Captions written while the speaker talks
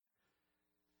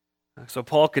So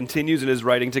Paul continues in his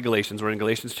writing to Galatians. We're in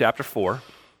Galatians chapter 4.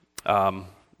 The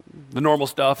normal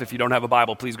stuff, if you don't have a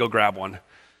Bible, please go grab one.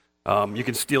 You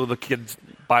can steal the kid's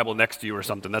Bible next to you or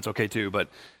something. That's okay too. But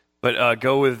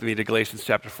go with me to Galatians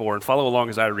chapter 4 and follow along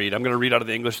as I read. I'm going to read out of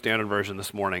the English Standard Version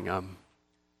this morning.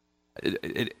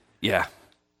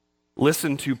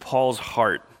 Listen to Paul's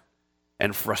heart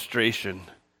and frustration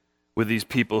with these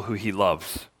people who he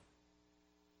loves.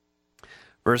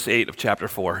 Verse 8 of chapter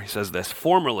 4, he says this,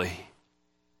 "Formerly,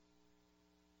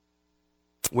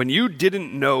 when you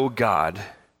didn't know God,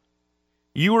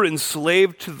 you were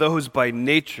enslaved to those by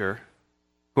nature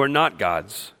who are not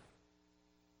God's.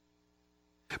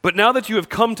 But now that you have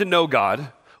come to know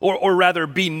God, or rather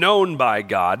be known by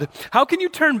God, how can you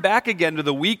turn back again to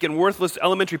the weak and worthless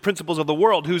elementary principles of the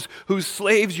world whose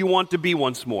slaves you want to be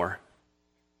once more?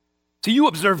 So you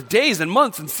observe days and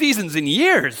months and seasons and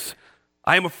years.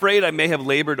 I am afraid I may have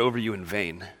labored over you in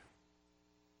vain.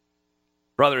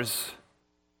 Brothers,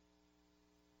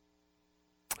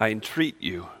 I entreat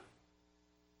you,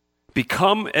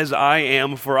 become as I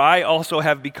am, for I also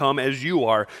have become as you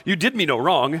are. You did me no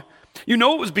wrong. You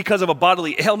know it was because of a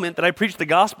bodily ailment that I preached the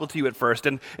gospel to you at first,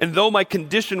 and though my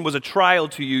condition was a trial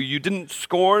to you, you didn't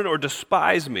scorn or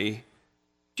despise me.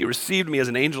 You received me as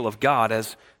an angel of God,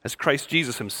 as Christ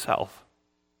Jesus himself.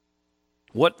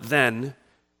 What then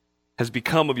has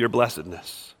become of your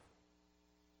blessedness?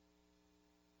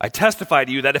 I testify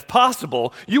to you that if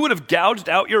possible, you would have gouged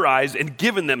out your eyes and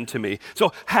given them to me.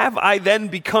 So have I then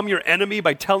become your enemy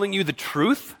by telling you the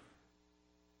truth?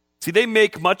 See, they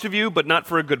make much of you, but not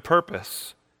for a good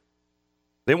purpose.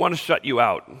 They want to shut you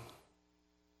out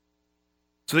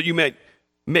so that you may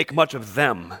make much of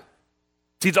them.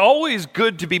 See, it's always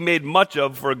good to be made much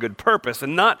of for a good purpose,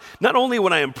 and not only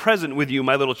when I am present with you,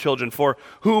 my little children, for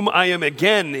whom I am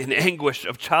again in anguish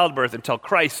of childbirth until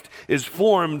Christ is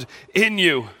formed in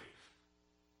you.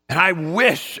 And I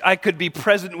wish I could be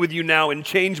present with you now and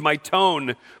change my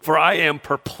tone, for I am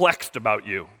perplexed about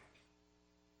you."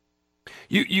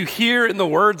 You hear in the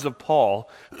words of Paul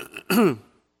the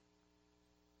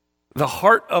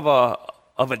heart of a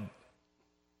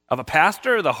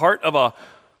pastor, the heart of a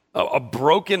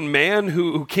broken man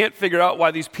who can't figure out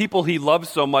why these people he loves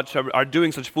so much are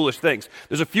doing such foolish things.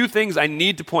 There's a few things I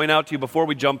need to point out to you before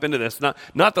we jump into this,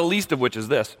 not the least of which is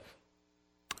this.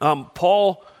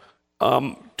 Paul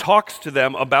talks to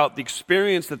them about the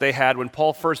experience that they had when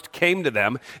Paul first came to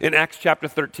them in Acts chapter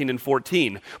 13 and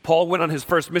 14. Paul went on his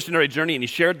first missionary journey and he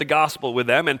shared the gospel with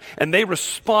them, and they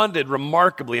responded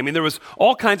remarkably. I mean, there was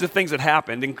all kinds of things that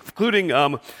happened, including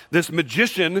this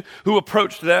magician who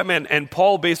approached them, and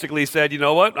Paul basically said, "You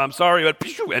know what, I'm sorry," but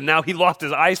and now he lost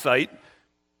his eyesight.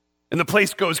 And the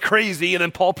place goes crazy, and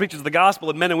then Paul preaches the gospel,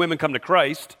 and men and women come to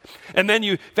Christ. And then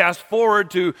you fast forward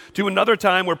to another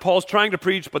time where Paul's trying to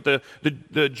preach, but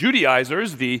the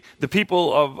Judaizers, the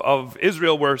people of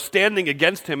Israel, were standing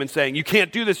against him and saying, you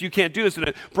can't do this, and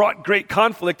it brought great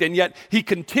conflict, and yet he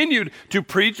continued to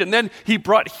preach, and then he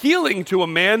brought healing to a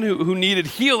man who needed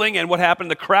healing, and what happened?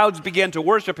 The crowds began to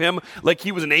worship him like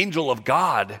he was an angel of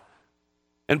God.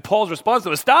 And Paul's response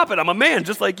was, "Stop it, I'm a man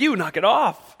just like you, knock it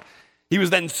off." He was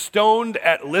then stoned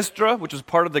at Lystra, which was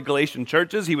part of the Galatian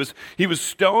churches. He was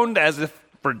stoned as if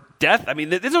for death. I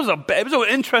mean, it was an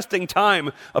interesting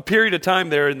time, a period of time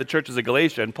there in the churches of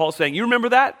Galatia. And Paul's saying, you remember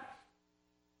that?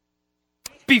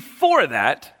 Before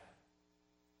that,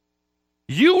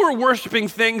 you were worshiping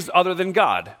things other than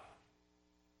God.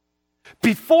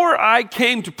 Before I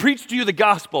came to preach to you the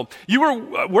gospel, you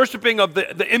were worshiping of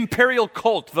the imperial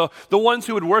cult, the ones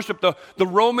who would worship the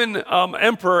Roman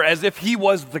emperor as if he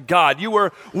was the god. You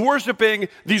were worshiping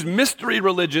these mystery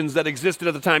religions that existed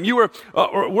at the time. You were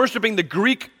worshiping the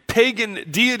Greek pagan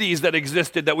deities that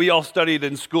existed that we all studied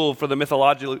in school for the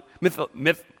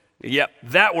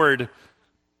that word,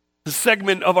 the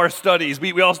segment of our studies.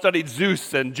 We all studied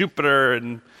Zeus and Jupiter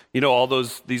and, all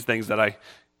these things that I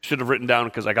should have written down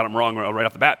because I got them wrong right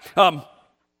off the bat.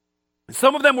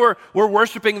 Some of them were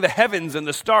worshiping the heavens and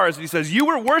the stars. And he says, you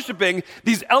were worshiping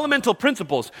these elemental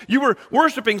principles. You were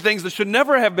worshiping things that should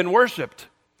never have been worshiped.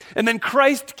 And then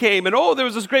Christ came, and there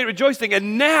was this great rejoicing.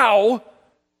 And now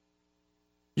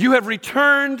you have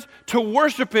returned to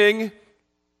worshiping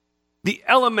the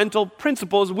elemental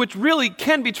principles, which really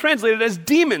can be translated as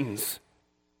demons.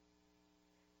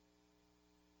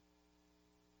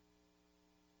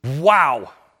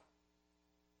 Wow.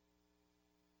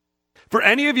 For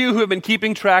any of you who have been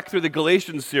keeping track through the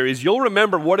Galatians series, you'll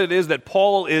remember what it is that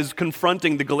Paul is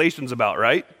confronting the Galatians about,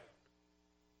 right?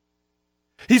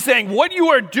 He's saying what you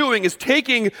are doing is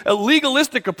taking a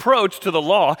legalistic approach to the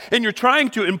law, and you're trying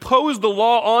to impose the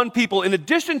law on people in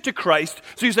addition to Christ.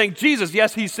 So you're saying, Jesus,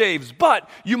 yes, he saves, but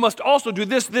you must also do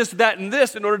this, this, that, and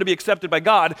this in order to be accepted by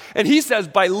God. And he says,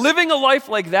 by living a life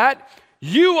like that,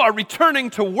 you are returning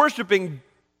to worshiping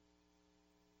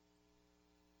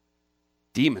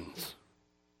demons.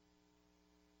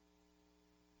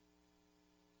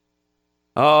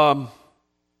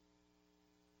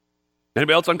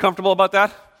 Anybody else uncomfortable about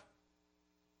that?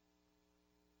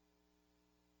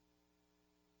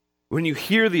 When you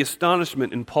hear the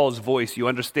astonishment in Paul's voice, you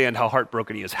understand how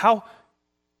heartbroken he is. How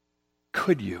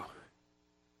could you?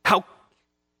 How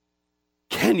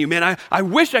can you? Man, I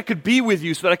wish I could be with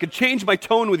you so that I could change my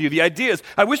tone with you. The idea is,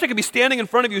 I wish I could be standing in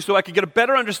front of you so I could get a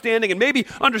better understanding and maybe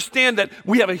understand that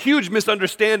we have a huge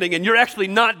misunderstanding and you're actually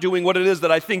not doing what it is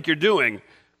that I think you're doing.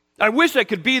 I wish I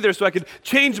could be there so I could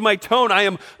change my tone. I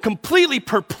am completely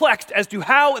perplexed as to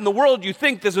how in the world you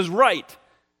think this is right.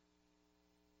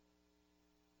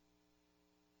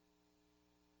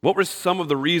 What were some of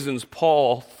the reasons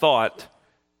Paul thought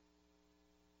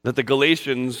that the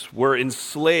Galatians were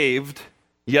enslaved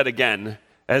yet again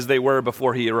as they were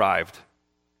before he arrived?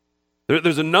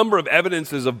 There's a number of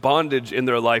evidences of bondage in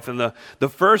their life, and the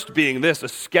first being this, a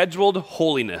scheduled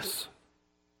holiness.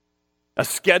 A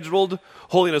scheduled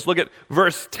holiness. Look at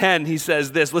verse 10. He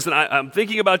says this, listen, I'm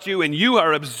thinking about you, and you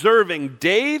are observing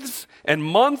days and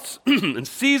months and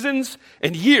seasons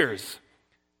and years.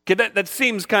 Okay, that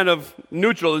seems kind of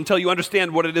neutral until you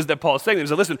understand what it is that Paul is saying. He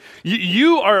says, listen,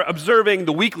 you are observing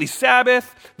the weekly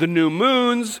Sabbath, the new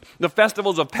moons, the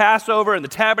festivals of Passover and the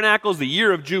tabernacles, the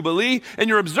year of Jubilee, and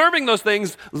you're observing those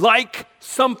things like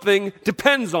something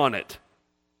depends on it.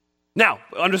 Now,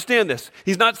 understand this.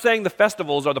 He's not saying the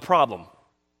festivals are the problem.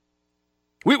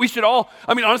 We should all,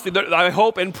 honestly, I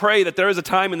hope and pray that there is a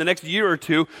time in the next year or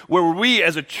two where we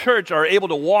as a church are able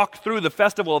to walk through the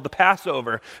festival of the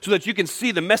Passover so that you can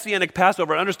see the Messianic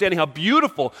Passover, understanding how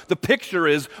beautiful the picture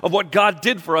is of what God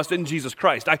did for us in Jesus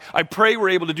Christ. I pray we're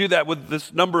able to do that with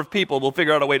this number of people. We'll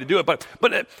figure out a way to do it. But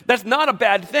that's not a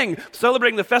bad thing.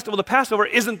 Celebrating the festival of the Passover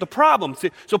isn't the problem.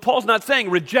 See, so Paul's not saying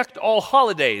reject all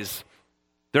holidays.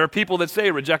 There are people that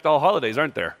say reject all holidays,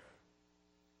 aren't there?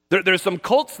 There's some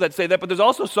cults that say that, but there's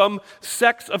also some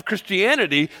sects of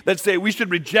Christianity that say we should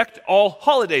reject all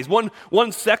holidays.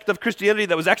 One sect of Christianity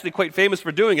that was actually quite famous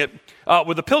for doing it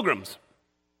were the Pilgrims.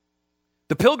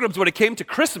 The Pilgrims, when it came to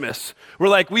Christmas, were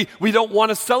like, we don't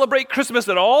want to celebrate Christmas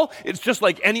at all. It's just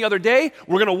like any other day.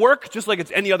 We're going to work just like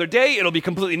it's any other day. It'll be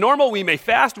completely normal. We may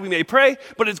fast, we may pray,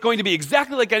 but it's going to be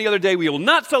exactly like any other day. We will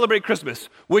not celebrate Christmas,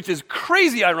 which is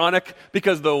crazy ironic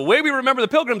because the way we remember the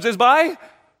Pilgrims is by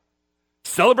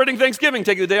celebrating Thanksgiving,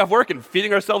 taking the day off work, and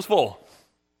feeding ourselves full.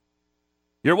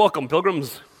 You're welcome,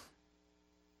 Pilgrims.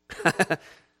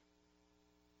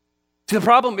 See, the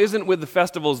problem isn't with the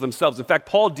festivals themselves. In fact,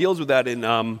 Paul deals with that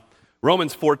in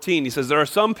Romans 14. He says there are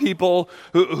some people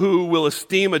who will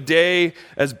esteem a day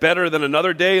as better than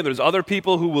another day, and there's other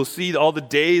people who will see all the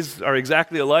days are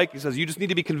exactly alike. He says you just need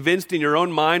to be convinced in your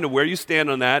own mind of where you stand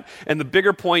on that. And the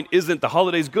bigger point isn't the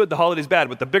holiday's good, the holiday's bad,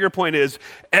 but the bigger point is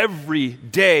every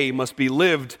day must be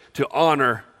lived to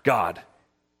honor God.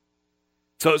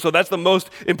 So that's the most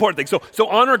important thing. So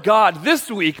honor God this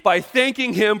week by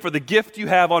thanking him for the gift you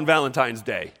have on Valentine's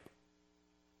Day.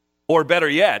 Or better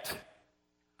yet,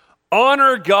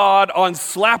 honor God on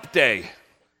Slap Day.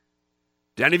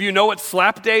 Do any of you know what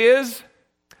Slap Day is?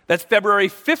 That's February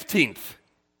 15th.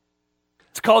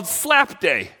 It's called Slap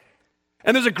Day.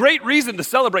 And there's a great reason to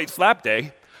celebrate Slap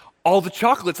Day. All the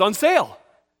chocolate's on sale.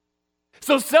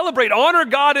 So celebrate, honor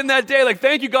God in that day. Like,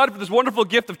 thank you, God, for this wonderful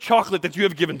gift of chocolate that you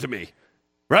have given to me.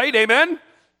 Right? Amen?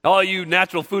 All you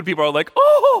natural food people are like,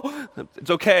 oh,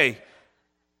 it's okay.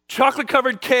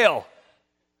 Chocolate-covered kale.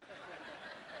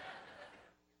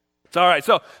 It's all right.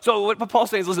 So what Paul's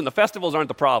saying is, listen, the festivals aren't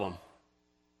the problem.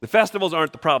 The festivals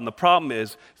aren't the problem. The problem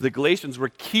is the Galatians were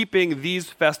keeping these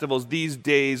festivals, these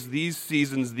days, these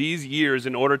seasons, these years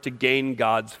in order to gain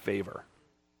God's favor.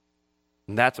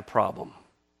 And that's a problem.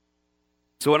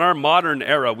 So in our modern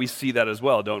era, we see that as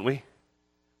well, don't we?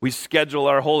 We schedule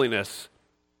our holiness.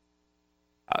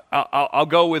 I'll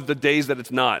go with the days that it's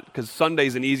not, because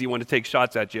Sunday's an easy one to take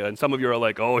shots at you. And some of you are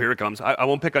like, oh, here it comes. I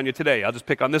won't pick on you today. I'll just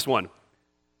pick on this one.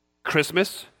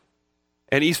 Christmas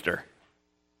and Easter.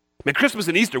 Man, Christmas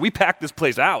and Easter, we pack this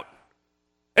place out.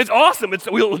 It's awesome.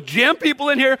 We'll jam people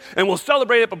in here and we'll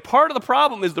celebrate it. But part of the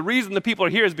problem is the reason the people are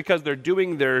here is because they're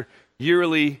doing their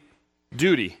yearly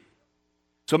duty.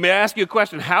 So may I ask you a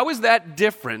question? How is that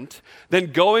different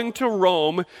than going to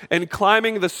Rome and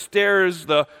climbing the stairs,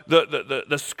 the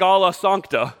Scala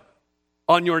Sancta,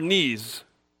 on your knees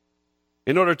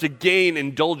in order to gain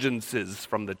indulgences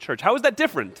from the church. How is that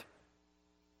different?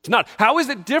 It's not. How is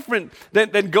it different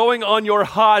than going on your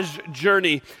Hajj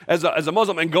journey as a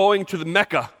Muslim and going to the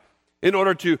Mecca in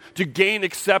order to gain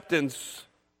acceptance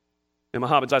in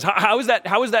Muhammad's eyes? How is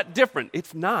that different?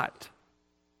 It's not.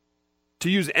 To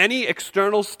use any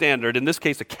external standard, in this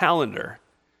case a calendar,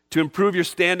 to improve your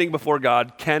standing before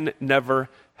God can never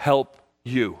help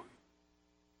you.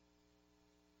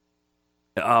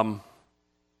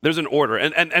 There's an order.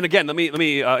 And again, let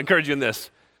me encourage you in this.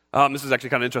 This is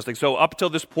actually kind of interesting. So up till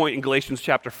this point in Galatians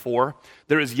chapter 4,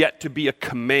 there is yet to be a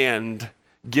command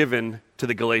given to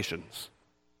the Galatians.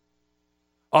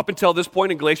 Up until this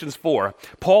point in Galatians 4,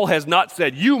 Paul has not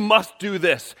said, you must do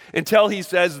this, until he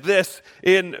says this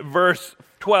in verse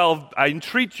 12, I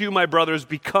entreat you, my brothers,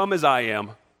 become as I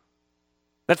am.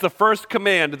 That's the first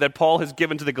command that Paul has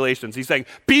given to the Galatians. He's saying,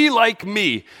 be like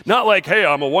me. Not like, hey,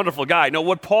 I'm a wonderful guy. No,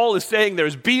 what Paul is saying there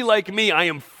is, be like me. I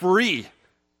am free.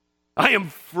 I am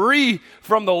free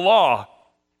from the law.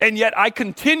 And yet I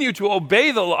continue to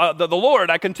obey the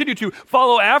Lord. I continue to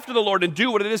follow after the Lord and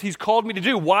do what it is he's called me to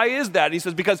do. Why is that? And he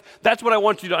says, because that's what I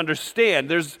want you to understand.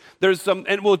 There's some,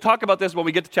 and we'll talk about this when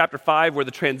we get to chapter 5, where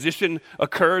the transition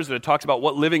occurs and it talks about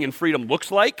what living in freedom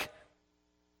looks like.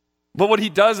 But what he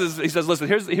does is he says, listen,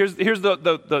 here's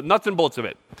the nuts and bolts of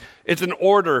it. It's an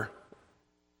order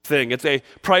thing. It's a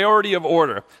priority of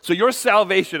order. So your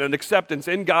salvation and acceptance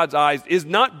in God's eyes is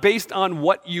not based on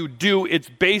what you do. It's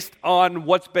based on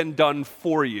what's been done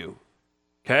for you.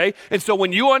 Okay? And so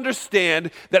when you understand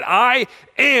that I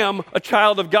am a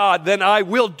child of God, then I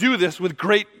will do this with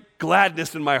great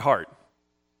gladness in my heart.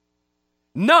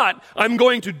 Not, I'm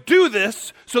going to do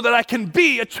this so that I can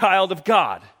be a child of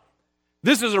God.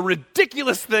 This is a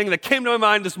ridiculous thing that came to my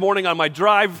mind this morning on my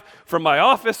drive from my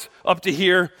office up to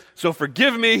here. So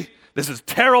forgive me. This is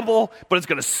terrible, but it's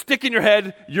going to stick in your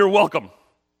head. You're welcome.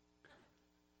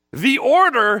 The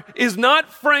order is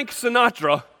not Frank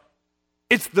Sinatra.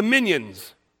 It's the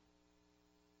Minions.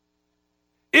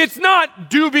 It's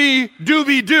not doobie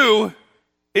doobie doo.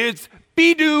 It's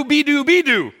be-doo, be-doo,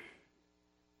 be-doo.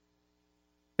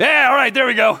 Yeah, all right, there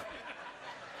we go.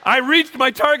 I reached my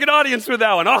target audience with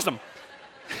that one. Awesome.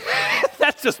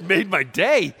 That's just made my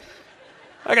day.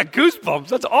 I got goosebumps.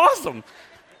 That's awesome.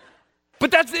 But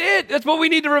that's it. That's what we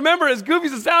need to remember. As goofy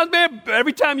as it sounds, man,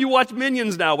 every time you watch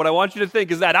Minions now, what I want you to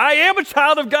think is that I am a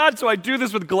child of God, so I do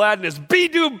this with gladness.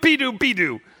 Be-doo, be-doo,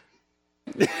 be-doo.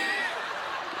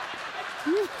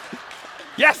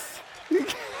 Yes.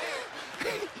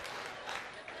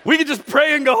 We can just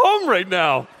pray and go home right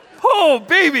now. Oh,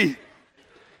 baby.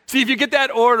 See, if you get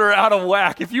that order out of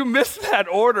whack, if you miss that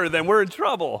order, then we're in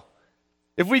trouble.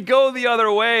 If we go the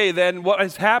other way, then what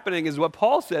is happening is what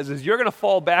Paul says is you're going to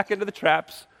fall back into the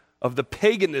traps of the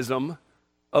paganism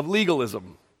of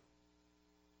legalism.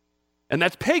 And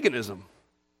that's paganism.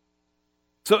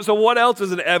 So what else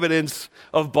is an evidence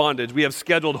of bondage? We have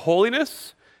scheduled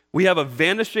holiness. We have a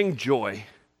vanishing joy.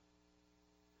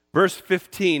 Verse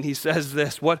 15, he says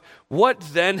this, what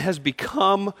then has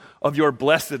become of your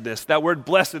blessedness? That word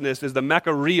blessedness is the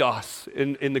makarios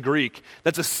in the Greek.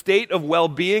 That's a state of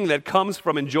well-being that comes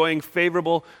from enjoying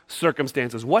favorable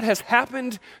circumstances. What has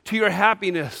happened to your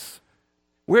happiness?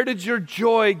 Where did your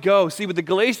joy go? See, with the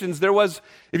Galatians, there was,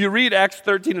 if you read Acts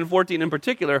 13 and 14 in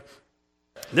particular,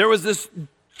 there was this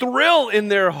thrill in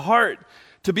their heart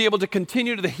to be able to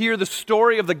continue to hear the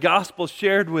story of the gospel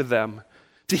shared with them,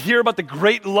 to hear about the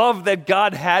great love that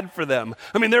God had for them.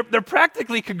 I mean, they're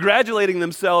practically congratulating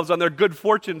themselves on their good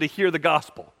fortune to hear the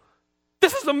gospel.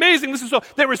 This is amazing.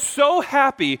 They were so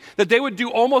happy that they would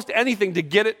do almost anything to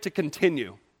get it to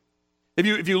continue.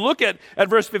 If you look at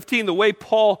verse 15, the way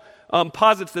Paul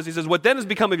posits this, he says, what then has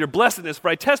become of your blessedness? For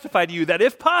I testify to you that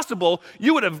if possible,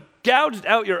 you would have gouged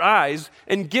out your eyes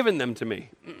and given them to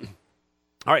me.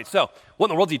 All right, so what in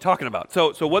the world are you talking about?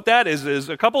 So what that is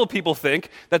a couple of people think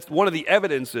that's one of the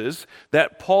evidences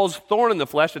that Paul's thorn in the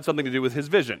flesh had something to do with his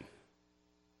vision.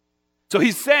 So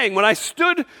he's saying, when I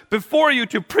stood before you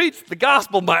to preach the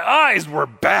gospel, my eyes were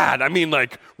bad. I mean,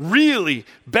 like, really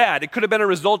bad. It could have been a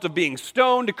result of being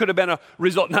stoned. It could have been a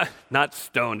result, not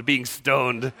stoned, being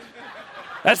stoned.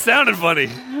 That sounded funny.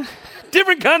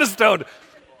 Different kind of stoned.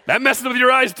 That messes with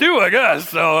your eyes too, I guess.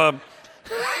 So,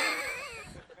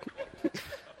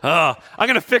 I'm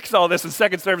going to fix all this, and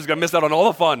second service is going to miss out on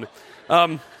all the fun.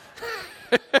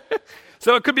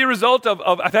 So it could be a result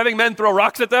of having men throw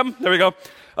rocks at them. There we go.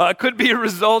 It could be a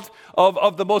result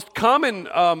of the most common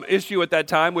issue at that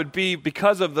time would be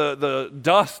because of the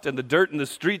dust and the dirt in the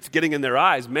streets getting in their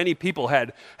eyes. Many people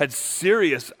had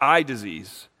serious eye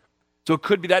disease. So it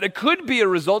could be that. It could be a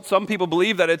result. Some people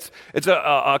believe that it's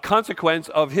a consequence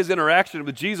of his interaction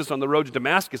with Jesus on the road to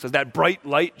Damascus. As that bright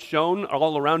light shone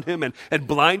all around him and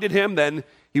blinded him, then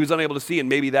he was unable to see, and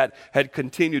maybe that had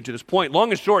continued to this point. Long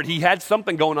and short, he had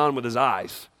something going on with his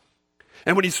eyes.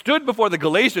 And when he stood before the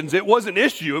Galatians, it was an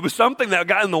issue. It was something that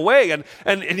got in the way.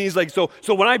 And he's like, so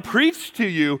when I preached to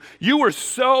you, you were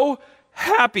so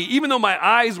happy, even though my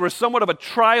eyes were somewhat of a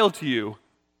trial to you.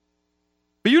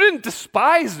 But you didn't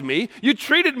despise me. You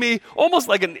treated me almost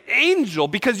like an angel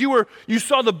because you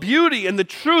saw the beauty and the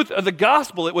truth of the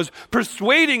gospel. It was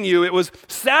persuading you. It was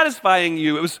satisfying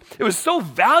you. It was so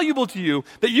valuable to you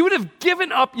that you would have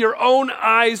given up your own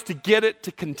eyes to get it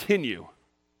to continue.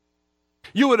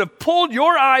 You would have pulled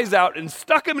your eyes out and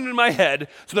stuck them into my head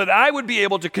so that I would be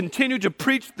able to continue to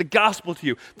preach the gospel to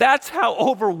you. That's how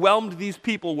overwhelmed these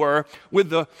people were with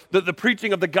the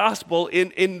preaching of the gospel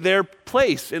in their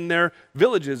place, in their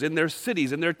villages, in their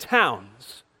cities, in their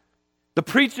towns. The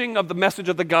preaching of the message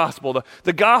of the gospel.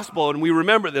 The gospel, and we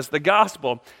remember this, the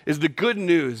gospel is the good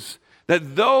news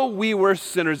that though we were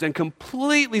sinners and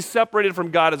completely separated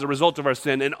from God as a result of our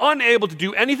sin and unable to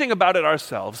do anything about it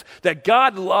ourselves, that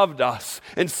God loved us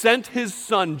and sent his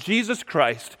son, Jesus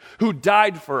Christ, who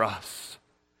died for us,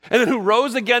 and then who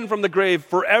rose again from the grave,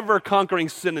 forever conquering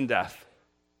sin and death.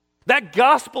 That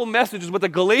gospel message is what the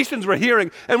Galatians were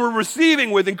hearing and were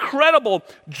receiving with incredible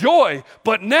joy.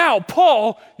 But now,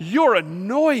 Paul, you're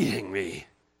annoying me.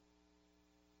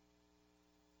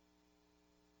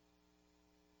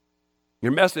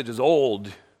 Your message is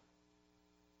old,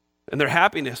 and their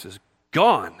happiness is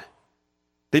gone.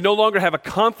 They no longer have a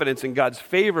confidence in God's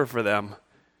favor for them.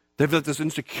 They've got this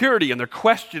insecurity, and they're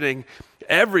questioning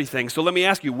everything. So let me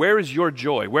ask you, where is your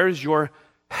joy? Where is your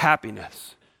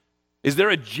happiness? Is there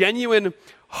a genuine,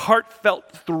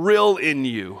 heartfelt thrill in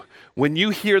you when you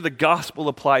hear the gospel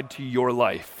applied to your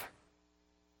life?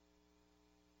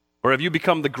 Or have you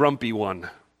become the grumpy one?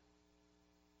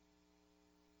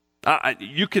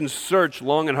 You can search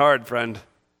long and hard, friend.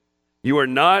 You are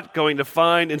not going to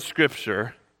find in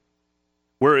Scripture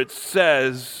where it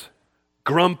says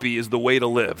grumpy is the way to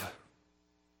live.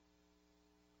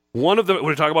 We're going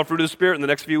to talk about fruit of the Spirit in the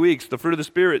next few weeks. The fruit of the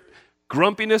Spirit,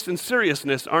 grumpiness and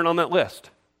seriousness aren't on that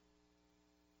list.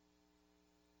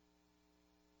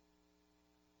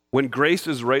 When grace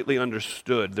is rightly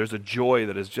understood, there's a joy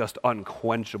that is just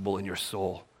unquenchable in your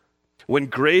soul. When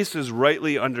grace is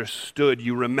rightly understood,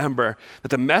 you remember that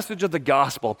the message of the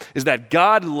gospel is that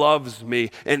God loves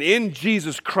me, and in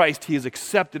Jesus Christ, he has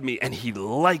accepted me, and he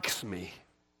likes me.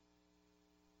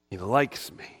 He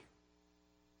likes me.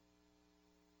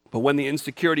 But when the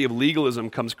insecurity of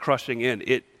legalism comes crushing in,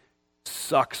 it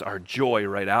sucks our joy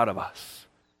right out of us.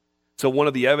 So one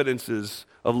of the evidences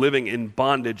of living in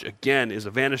bondage, again, is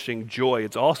a vanishing joy.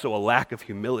 It's also a lack of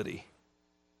humility.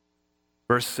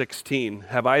 Verse 16,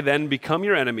 have I then become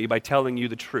your enemy by telling you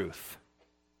the truth?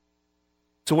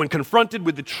 So when confronted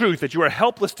with the truth that you are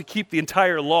helpless to keep the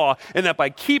entire law, and that by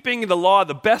keeping the law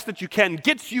the best that you can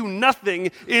gets you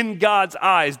nothing in God's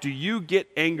eyes, do you get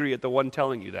angry at the one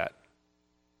telling you that?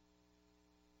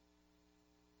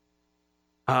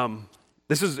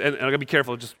 This is, and I'm going to be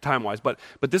careful just time-wise, but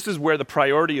this is where the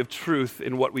priority of truth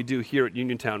in what we do here at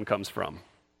Uniontown comes from.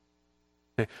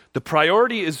 The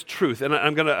priority is truth, and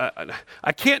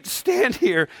I can't stand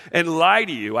here and lie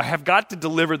to you. I have got to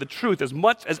deliver the truth as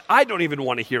much as I don't even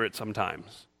want to hear it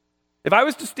sometimes. If I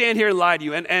was to stand here and lie to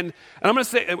you, and I'm going to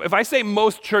say, if I say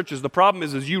most churches, the problem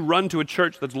is you run to a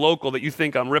church that's local that you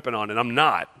think I'm ripping on, and I'm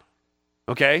not.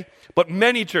 Okay? But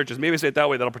many churches, maybe I say it that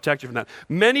way, that'll protect you from that.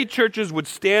 Many churches would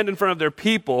stand in front of their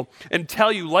people and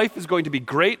tell you life is going to be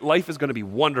great, life is going to be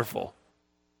wonderful.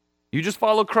 You just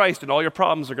follow Christ and all your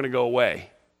problems are going to go away.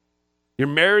 Your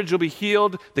marriage will be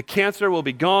healed, the cancer will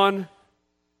be gone.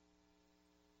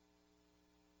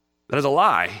 That is a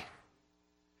lie.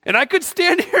 And I could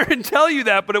stand here and tell you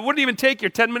that, but it wouldn't even take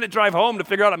your 10-minute drive home to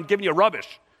figure out I'm giving you rubbish.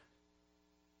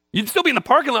 You'd still be in the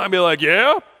parking lot and be like,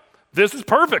 yeah, this is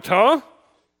perfect, huh?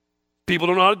 People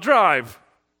don't know how to drive.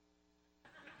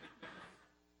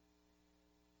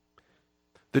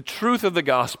 The truth of the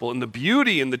gospel and the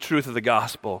beauty in the truth of the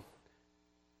gospel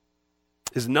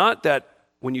is not that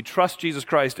when you trust Jesus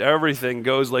Christ, everything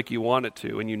goes like you want it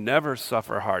to, and you never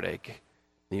suffer heartache,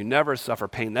 and you never suffer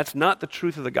pain. That's not the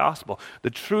truth of the gospel. The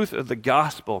truth of the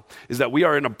gospel is that we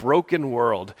are in a broken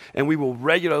world, and we will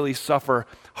regularly suffer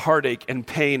heartache and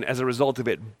pain as a result of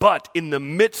it. But in the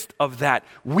midst of that,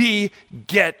 we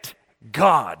get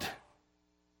God.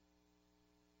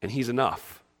 And he's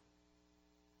enough.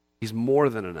 He's more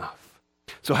than enough.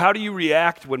 So how do you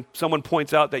react when someone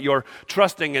points out that you're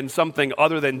trusting in something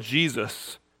other than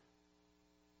Jesus?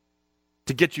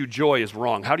 to get you joy is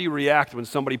wrong? How do you react when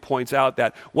somebody points out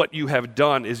that what you have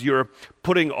done is you're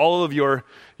putting all of your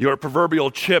proverbial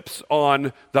chips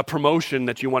on the promotion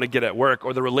that you want to get at work,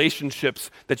 or the relationships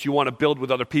that you want to build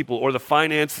with other people, or the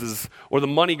finances, or the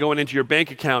money going into your bank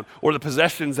account, or the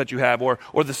possessions that you have, or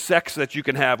the sex that you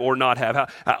can have or not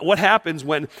have? What happens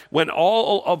when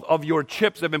all of your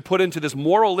chips have been put into this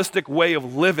moralistic way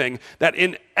of living that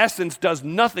in essence does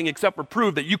nothing except for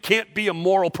prove that you can't be a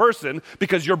moral person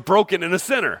because you're broken and a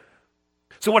sinner?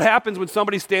 So what happens when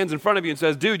somebody stands in front of you and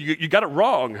says, dude, you got it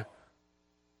wrong.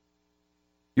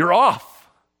 You're off.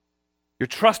 Your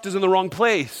trust is in the wrong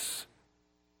place.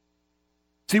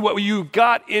 See, what you've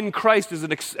got in Christ is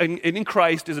an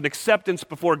acceptance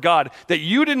before God that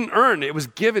you didn't earn. It was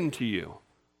given to you.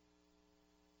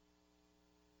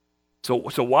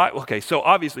 So why? Okay, so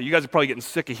obviously you guys are probably getting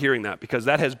sick of hearing that, because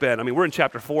that has been, we're in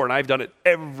chapter 4 and I've done it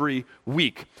every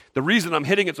week. The reason I'm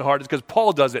hitting it so hard is because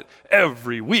Paul does it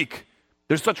every week.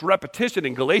 There's such repetition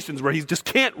in Galatians where he just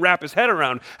can't wrap his head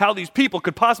around how these people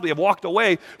could possibly have walked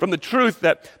away from the truth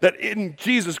that in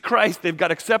Jesus Christ they've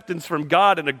got acceptance from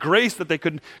God and a grace that they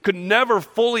could never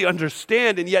fully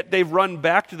understand, and yet they've run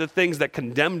back to the things that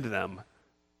condemned them.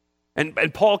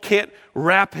 And Paul can't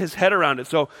wrap his head around it.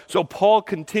 So Paul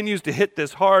continues to hit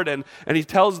this hard, and he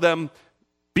tells them,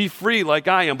 be free like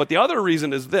I am. But the other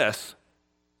reason is this: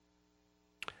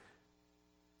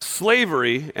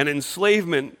 slavery and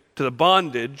enslavement to the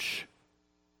bondage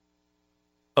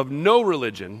of no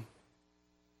religion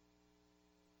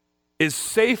is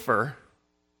safer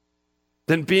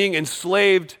than being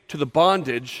enslaved to the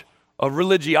bondage of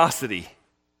religiosity.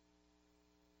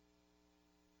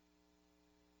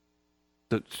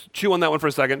 So chew on that one for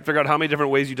a second, figure out how many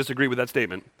different ways you disagree with that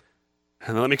statement,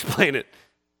 and then let me explain it.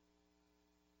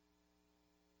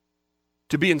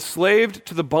 To be enslaved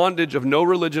to the bondage of no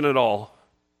religion at all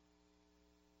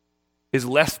is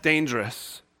less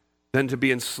dangerous than to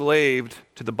be enslaved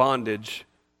to the bondage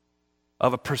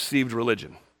of a perceived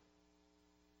religion.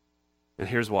 And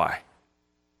here's why.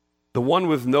 The one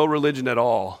with no religion at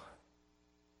all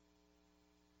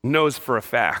knows for a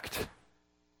fact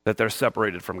that they're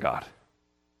separated from God.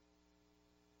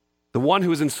 The one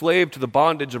who is enslaved to the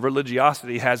bondage of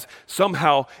religiosity has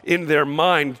somehow in their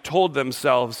mind told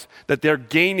themselves that they're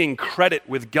gaining credit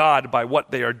with God by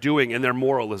what they are doing in their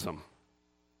moralism.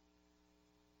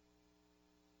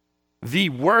 The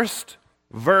worst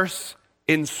verse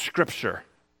in Scripture.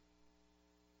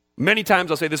 Many times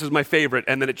I'll say this is my favorite,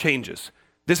 and then it changes.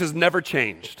 This has never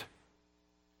changed.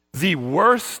 The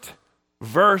worst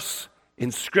verse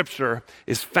in Scripture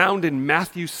is found in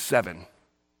Matthew 7,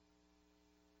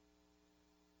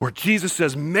 where Jesus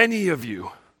says, many of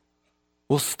you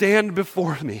will stand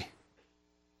before me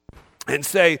and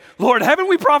say, Lord, haven't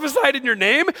we prophesied in your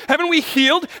name? Haven't we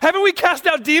healed? Haven't we cast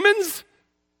out demons?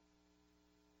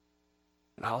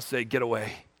 And I'll say, get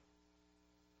away,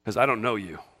 because I don't know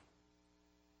you.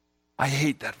 I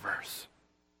hate that verse.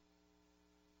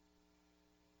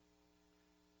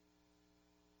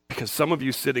 Because some of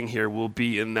you sitting here will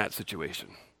be in that situation.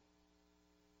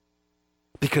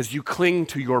 Because you cling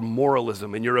to your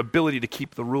moralism and your ability to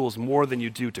keep the rules more than you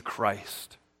do to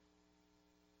Christ.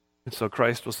 And so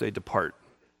Christ will say, depart.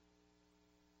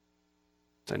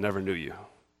 I never knew you.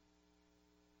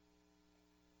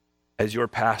 As your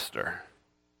pastor,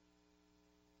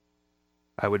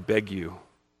 I would beg you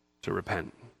to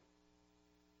repent.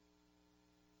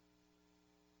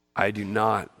 I do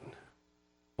not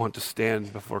want to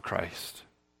stand before Christ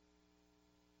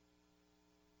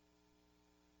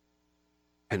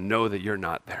and know that you're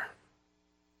not there.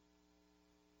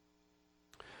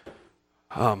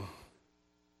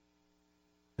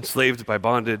 Enslaved by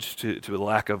bondage to a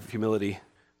lack of humility.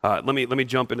 Let me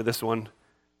jump into this one.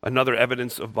 Another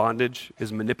evidence of bondage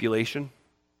is manipulation.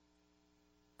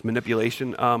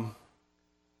 Manipulation.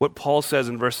 What Paul says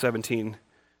in verse 17,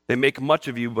 they make much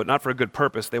of you, but not for a good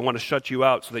purpose. They want to shut you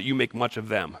out so that you make much of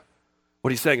them. What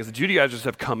he's saying is the Judaizers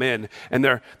have come in, and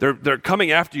they're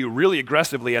coming after you really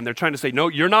aggressively, and they're trying to say, no,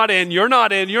 you're not in, you're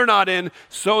not in, you're not in,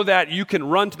 so that you can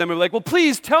run to them and be like, well,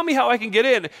 please tell me how I can get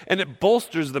in. And it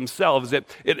bolsters themselves. It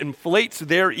inflates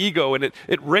their ego, and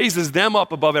it raises them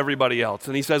up above everybody else.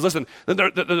 And he says, listen,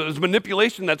 there's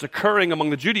manipulation that's occurring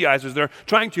among the Judaizers. They're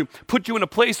trying to put you in a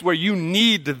place where you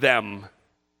need them.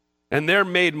 And they're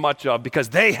made much of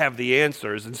because they have the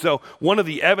answers. And so one of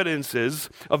the evidences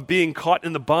of being caught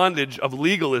in the bondage of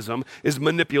legalism is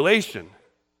manipulation.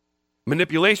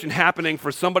 Manipulation happening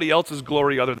for somebody else's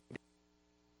glory other than God.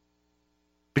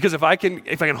 Because if I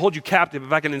can hold you captive,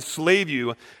 if I can enslave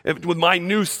you with my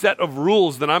new set of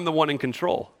rules, then I'm the one in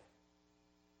control.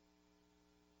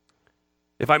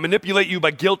 If I manipulate you by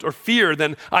guilt or fear,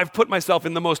 then I've put myself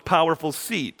in the most powerful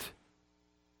seat.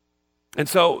 And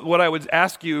so what I would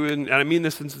ask you, and I mean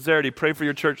this in sincerity, pray for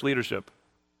your church leadership.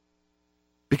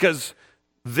 Because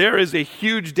there is a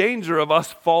huge danger of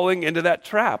us falling into that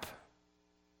trap.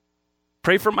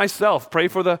 Pray for myself, pray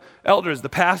for the elders, the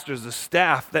pastors, the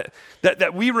staff,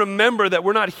 that we remember that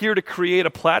we're not here to create a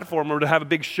platform or to have a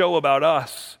big show about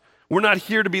us. We're not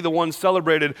here to be the one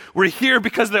celebrated. We're here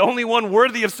because the only one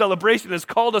worthy of celebration has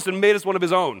called us and made us one of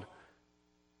his own.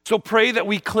 So pray that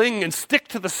we cling and stick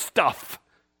to the stuff.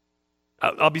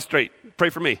 I'll be straight. Pray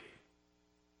for me.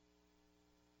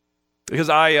 Because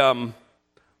I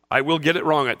will get it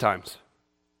wrong at times.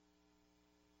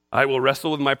 I will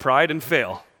wrestle with my pride and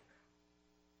fail.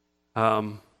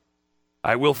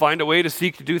 I will find a way to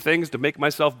seek to do things to make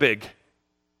myself big.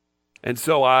 And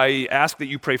so I ask that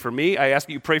you pray for me. I ask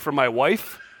that you pray for my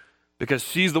wife, because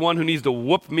she's the one who needs to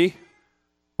whoop me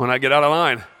when I get out of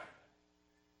line.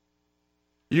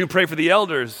 You can pray for the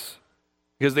elders,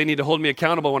 because they need to hold me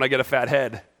accountable when I get a fat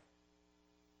head.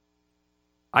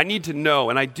 I need to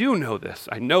know, and I do know this.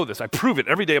 I know this. I prove it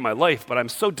every day of my life, but I'm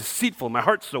so deceitful. My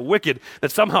heart's so wicked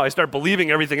that somehow I start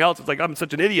believing everything else. It's like I'm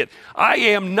such an idiot. I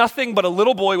am nothing but a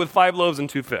little boy with 5 loaves and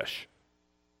 2 fish.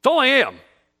 That's all I am.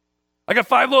 I got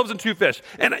 5 loaves and 2 fish.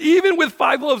 And even with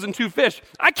 5 loaves and 2 fish,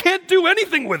 I can't do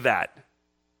anything with that.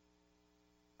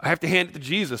 I have to hand it to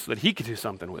Jesus so that he can do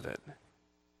something with it.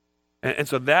 And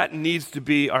so that needs to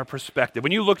be our perspective.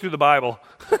 When you look through the Bible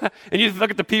and you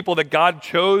look at the people that God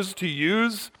chose to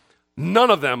use, none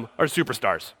of them are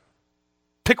superstars.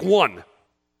 Pick one.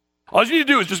 All you need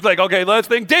to do is just like, okay, let's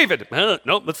think David.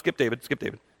 Nope, let's skip David. Skip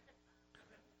David.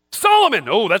 Solomon.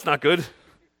 Oh, that's not good.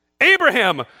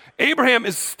 Abraham. Abraham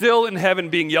is still in heaven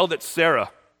being yelled at Sarah.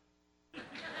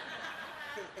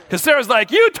 Because Sarah's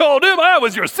like, you told him I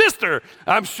was your sister.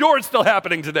 I'm sure it's still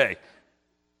happening today.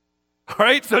 All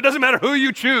right, so it doesn't matter who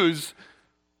you choose.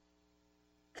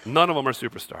 None of them are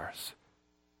superstars.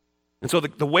 And so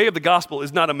the way of the gospel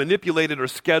is not a manipulated or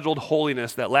scheduled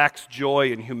holiness that lacks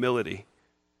joy and humility.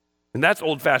 And that's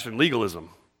old-fashioned legalism.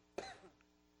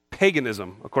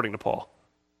 Paganism, according to Paul.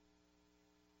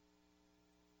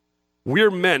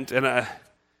 We're meant, and I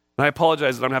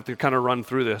apologize that I'm going to have to kind of run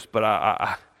through this, but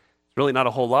it's really not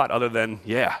a whole lot other than,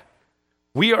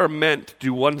 we are meant to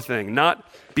do one thing, not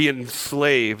be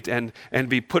enslaved and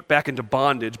be put back into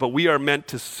bondage, but we are meant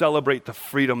to celebrate the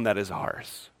freedom that is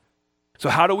ours. So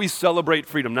how do we celebrate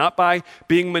freedom? Not by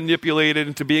being manipulated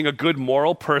into being a good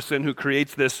moral person who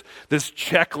creates this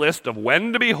checklist of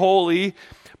when to be holy,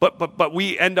 but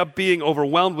we end up being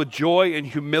overwhelmed with joy and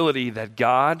humility that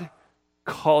God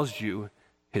calls you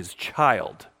his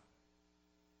child.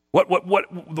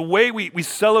 The way we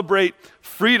celebrate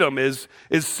freedom is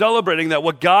celebrating that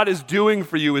what God is doing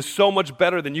for you is so much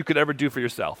better than you could ever do for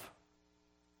yourself.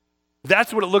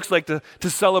 That's what it looks like to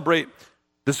celebrate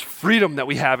this freedom that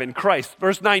we have in Christ.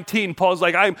 Verse 19, Paul's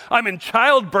like, I'm in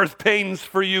childbirth pains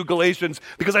for you, Galatians,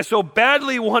 because I so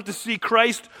badly want to see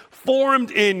Christ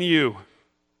formed in you.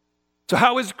 So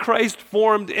how is Christ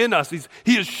formed in us?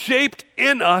 He is shaped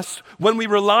in us when we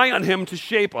rely on him to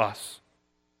shape us.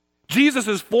 Jesus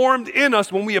is formed in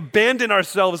us when we abandon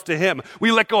ourselves to him.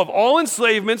 We let go of all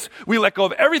enslavements, we let go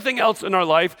of everything else in our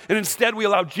life, and instead we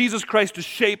allow Jesus Christ to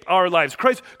shape our lives.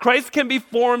 Christ can be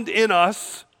formed in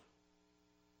us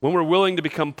when we're willing to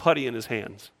become putty in his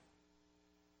hands.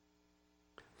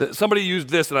 Somebody used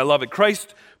this, and I love it.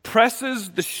 Christ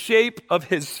presses the shape of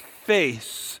his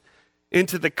face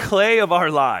into the clay of our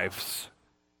lives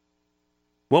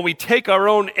when we take our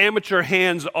own amateur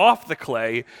hands off the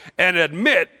clay and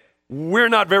admit we're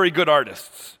not very good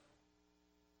artists,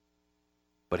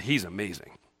 but he's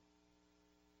amazing.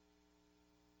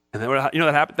 And then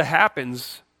that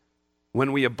happens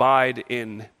when we abide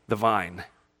in the vine.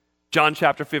 John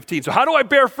chapter 15. So how do I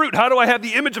bear fruit? How do I have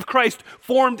the image of Christ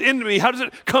formed into me? How does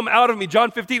it come out of me?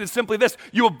 John 15 is simply this.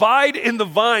 You abide in the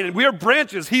vine, and we are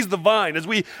branches. He's the vine. As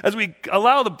we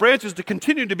allow the branches to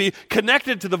continue to be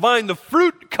connected to the vine, the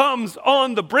fruit comes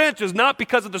on the branches, not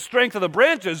because of the strength of the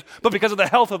branches, but because of the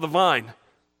health of the vine.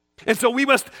 And so we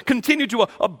must continue to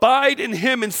abide in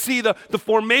him and see the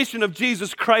formation of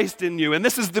Jesus Christ in you. And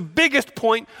this is the biggest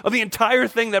point of the entire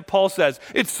thing that Paul says.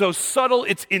 It's so subtle,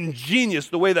 it's ingenious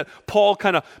the way that Paul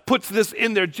kind of puts this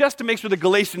in there just to make sure the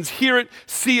Galatians hear it,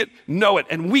 see it, know it,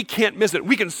 and we can't miss it.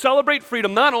 We can celebrate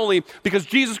freedom not only because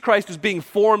Jesus Christ is being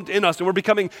formed in us and we're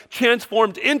becoming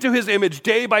transformed into his image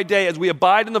day by day as we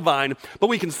abide in the vine, but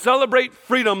we can celebrate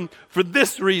freedom for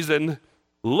this reason.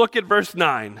 Look at verse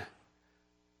 9.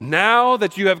 Now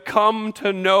that you have come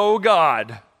to know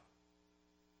God.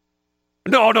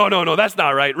 No, that's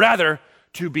not right. Rather,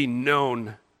 to be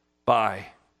known by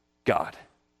God.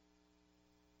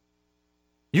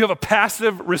 You have a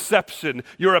passive reception.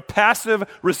 You're a passive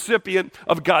recipient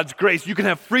of God's grace. You can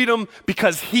have freedom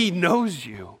because he knows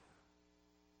you.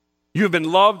 You have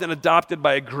been loved and adopted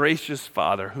by a gracious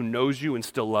Father who knows you and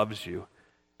still loves you.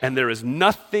 And there is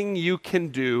nothing you can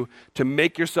do to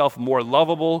make yourself more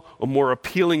lovable or more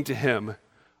appealing to him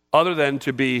other than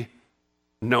to be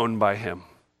known by him.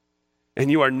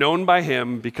 And you are known by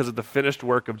him because of the finished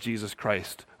work of Jesus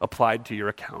Christ applied to your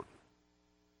account.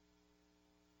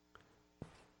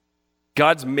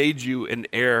 God's made you an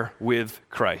heir with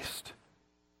Christ,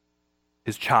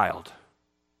 his child.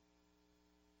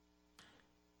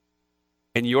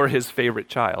 And you're his favorite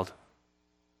child.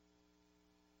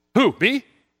 Who? Me?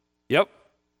 Yep.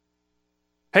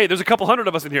 Hey, there's a couple hundred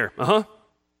of us in here.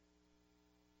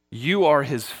 You are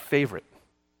his favorite.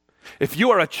 If you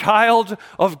are a child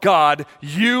of God,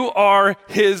 you are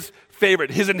his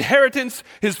favorite. His inheritance,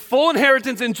 his full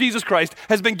inheritance in Jesus Christ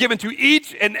has been given to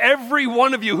each and every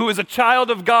one of you who is a child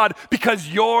of God because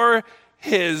you're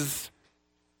his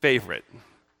favorite.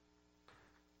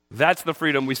 That's the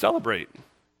freedom we celebrate.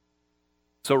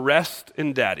 So rest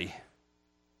in Daddy.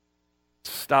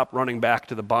 Stop running back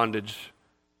to the bondage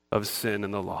of sin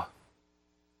and the law.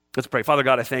 Let's pray. Father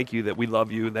God, I thank you that we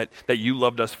love you, that you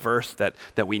loved us first, that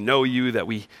we know you, that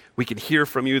we can hear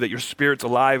from you, that your Spirit's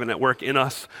alive and at work in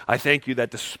us. I thank you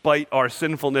that despite our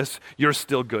sinfulness, you're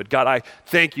still good. God, I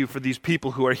thank you for these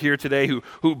people who are here today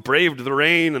who braved the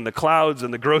rain and the clouds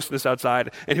and the grossness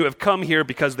outside and who have come here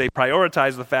because they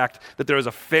prioritize the fact that there is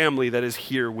a family that is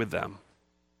here with them.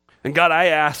 And God, I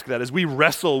ask that as we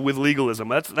wrestle with legalism,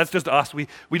 that's just us. We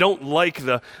don't like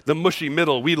the mushy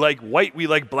middle. We like white, we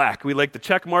like black. We like the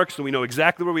check marks so we know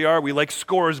exactly where we are. We like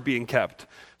scores being kept.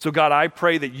 So God, I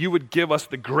pray that you would give us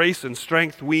the grace and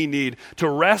strength we need to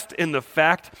rest in the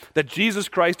fact that Jesus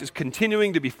Christ is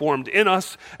continuing to be formed in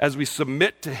us as we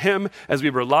submit to him, as we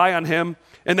rely on him,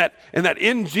 and that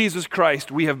in Jesus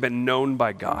Christ we have been known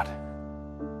by God.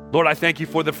 Lord, I thank you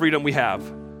for the freedom we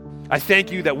have. I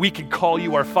thank you that we can call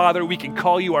you our Father, we can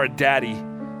call you our Daddy,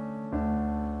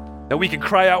 that we can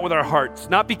cry out with our hearts,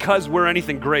 not because we're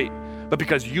anything great, but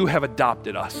because you have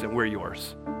adopted us and we're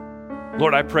yours.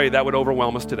 Lord, I pray that would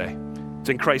overwhelm us today. It's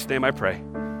in Christ's name I pray.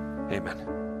 Amen.